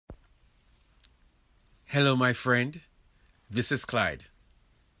Hello, my friend. This is Clyde.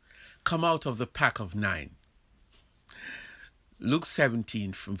 Come out of the pack of 9. Luke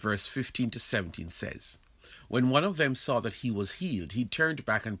 17 from verse 15 to 17 says, When one of them saw that he was healed, he turned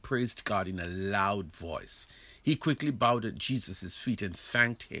back and praised God in a loud voice. He quickly bowed at Jesus' feet and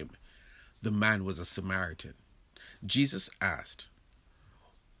thanked him. The man was a Samaritan. Jesus asked,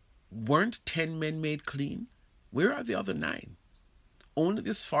 Weren't 10 men made clean? Where are the other 9? Only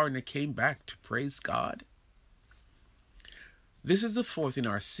this foreigner came back to praise God? This is the 4th in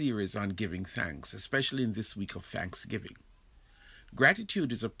our series on giving thanks, especially in this week of Thanksgiving.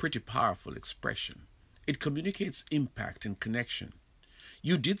 Gratitude is a pretty powerful expression. It communicates impact and connection.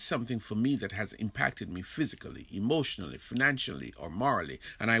 You did something for me that has impacted me physically, emotionally, financially, or morally,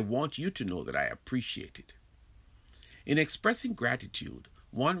 and I want you to know that I appreciate it. In expressing gratitude,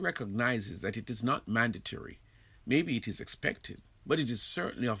 one recognizes that it is not mandatory. Maybe it is expected, but it is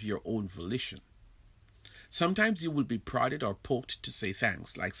certainly of your own volition. Sometimes you will be prodded or poked to say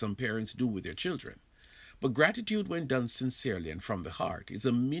thanks, like some parents do with their children. But gratitude, when done sincerely and from the heart, is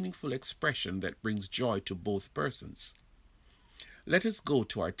a meaningful expression that brings joy to both persons. Let us go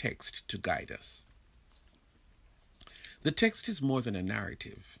to our text to guide us. The text is more than a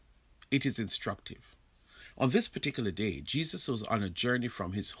narrative. It is instructive. On this particular day, Jesus was on a journey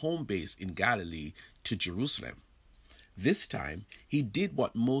from his home base in Galilee to Jerusalem. This time, he did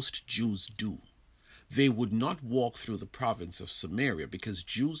what most Jews do. They would not walk through the province of Samaria because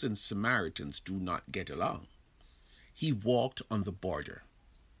Jews and Samaritans do not get along. He walked on the border.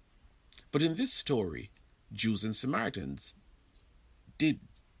 But in this story, Jews and Samaritans did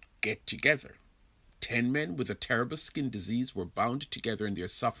get together. 10 men with a terrible skin disease were bound together in their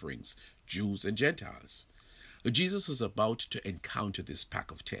sufferings, Jews and Gentiles. Jesus was about to encounter this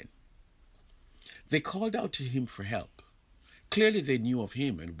pack of 10. They called out to him for help. Clearly they knew of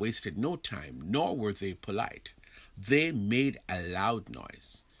him and wasted no time, nor were they polite. They made a loud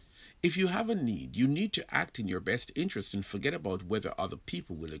noise. If you have a need, you need to act in your best interest and forget about whether other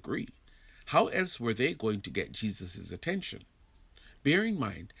people will agree. How else were they going to get Jesus' attention? Bear in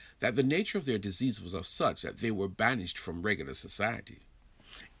mind that the nature of their disease was of such that they were banished from regular society.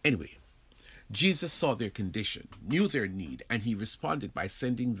 Anyway, Jesus saw their condition, knew their need, and he responded by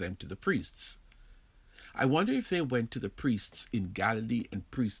sending them to the priests. I wonder if they went to the priests in Galilee and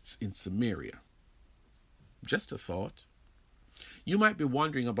priests in Samaria. Just a thought. You might be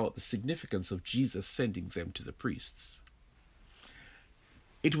wondering about the significance of Jesus sending them to the priests.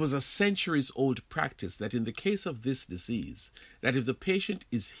 It was a centuries-old practice that in the case of this disease, that if the patient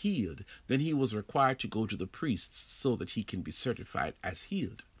is healed, then he was required to go to the priests so that he can be certified as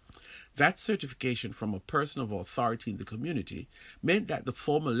healed. That certification from a person of authority in the community meant that the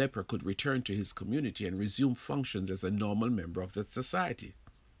former leper could return to his community and resume functions as a normal member of the society.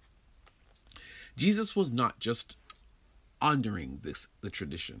 Jesus was not just honoring the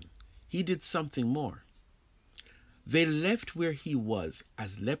tradition. He did something more. They left where he was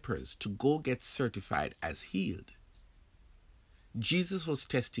as lepers to go get certified as healed. Jesus was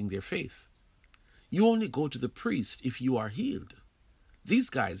testing their faith. You only go to the priest if you are healed.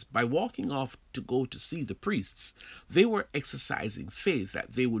 These guys, by walking off to go to see the priests, they were exercising faith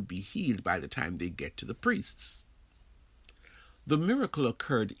that they would be healed by the time they get to the priests. The miracle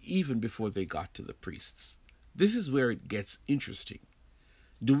occurred even before they got to the priests. This is where it gets interesting.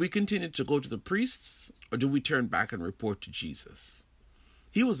 Do we continue to go to the priests, or do we turn back and report to Jesus?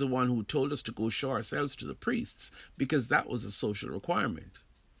 He was the one who told us to go show ourselves to the priests because that was a social requirement.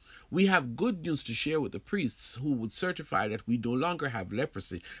 We have good news to share with the priests who would certify that we no longer have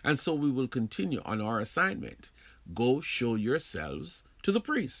leprosy, and so we will continue on our assignment. Go show yourselves to the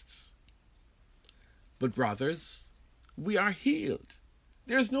priests. But brothers, we are healed.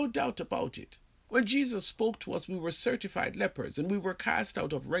 There is no doubt about it. When Jesus spoke to us, we were certified lepers, and we were cast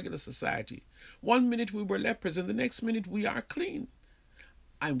out of regular society. 1 minute we were lepers, and the next minute we are clean.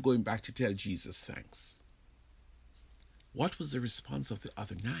 I'm going back to tell Jesus thanks. What was the response of the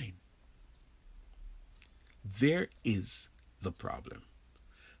other 9? There is the problem.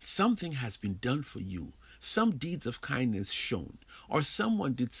 Something has been done for you, some deeds of kindness shown, or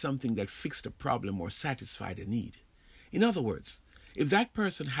someone did something that fixed a problem or satisfied a need. In other words, if that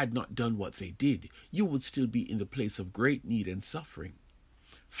person had not done what they did, you would still be in the place of great need and suffering.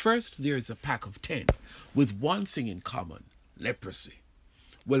 First, there is a pack of 10 with one thing in common: leprosy.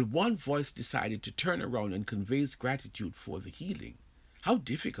 Well, one voice decided to turn around and convey gratitude for the healing. How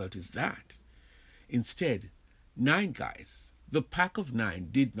difficult is that? Instead, 9 guys, the pack of 9,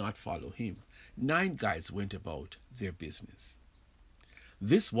 did not follow him. 9 guys went about their business.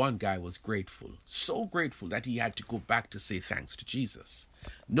 This one guy was grateful, so grateful that he had to go back to say thanks to Jesus.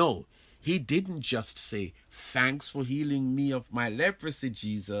 No, He didn't just say, "Thanks for healing me of my leprosy,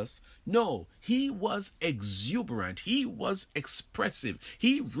 Jesus." No, he was exuberant. He was expressive.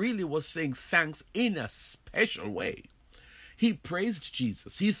 He really was saying thanks in a special way. He praised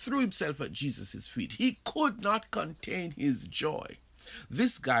Jesus. He threw himself at Jesus' feet. He could not contain his joy.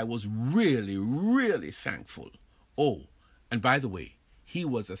 This guy was really, really thankful. Oh, and by the way, he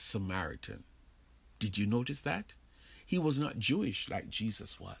was a Samaritan. Did you notice that? He was not Jewish like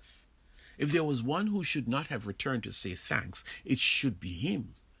Jesus was. If there was one who should not have returned to say thanks, it should be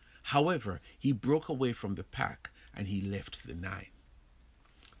him. However, he broke away from the pack and he left the 9.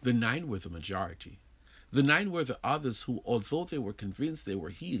 The 9 were the majority. The 9 were the others who, although they were convinced they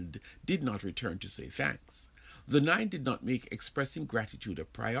were healed, did not return to say thanks. The 9 did not make expressing gratitude a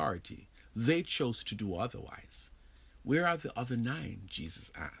priority. They chose to do otherwise. Where are the other 9?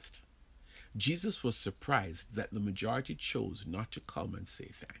 Jesus asked. Jesus was surprised that the majority chose not to come and say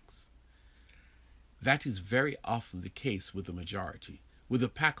thanks. That is very often the case with the majority, with a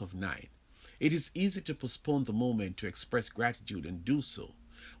pack of 9. It is easy to postpone the moment to express gratitude and do so,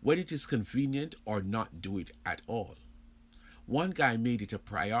 when it is convenient, or not do it at all. One guy made it a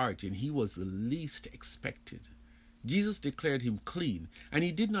priority and he was the least expected. Jesus declared him clean and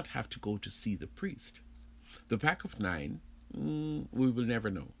he did not have to go to see the priest. The pack of 9, we will never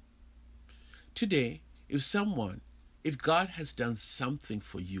know. Today, if God has done something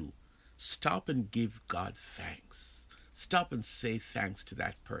for you, stop and give God thanks. Stop and say thanks to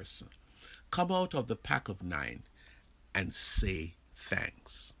that person. Come out of the pack of 9 and say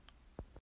thanks.